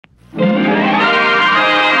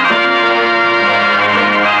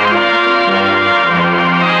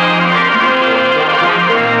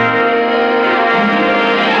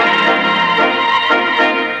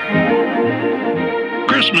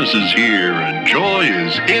joy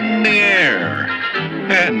is in the air.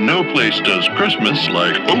 And no place does Christmas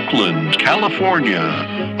like Oakland, California,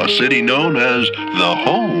 a city known as the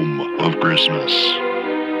home of Christmas.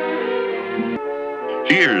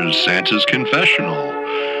 Here's Santa's confessional,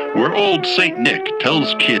 where old Saint Nick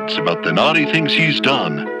tells kids about the naughty things he's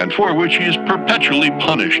done and for which he is perpetually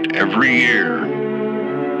punished every year.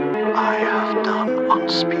 I have done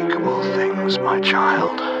unspeakable things, my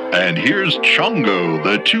child. And here's Chungo,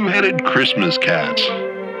 the two-headed Christmas cat.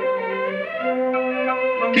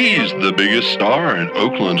 He's the biggest star in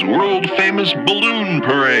Oakland's world-famous balloon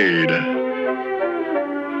parade.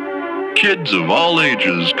 Kids of all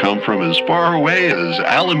ages come from as far away as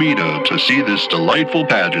Alameda to see this delightful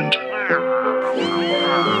pageant.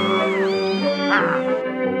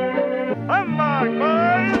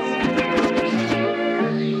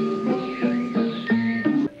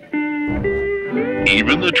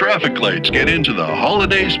 Even the traffic lights get into the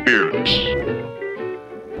holiday spirits.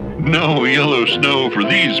 No yellow snow for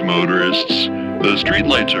these motorists. The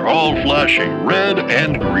streetlights are all flashing red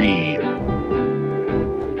and green.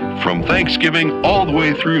 From Thanksgiving all the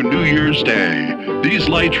way through New Year's Day, these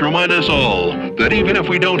lights remind us all that even if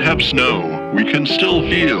we don't have snow, we can still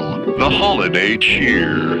feel the holiday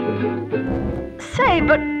cheer. Say,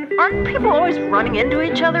 but aren't people always running into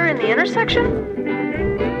each other in the intersection?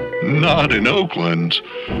 Not in Oakland.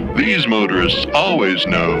 These motorists always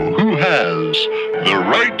know who has the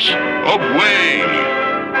right of way.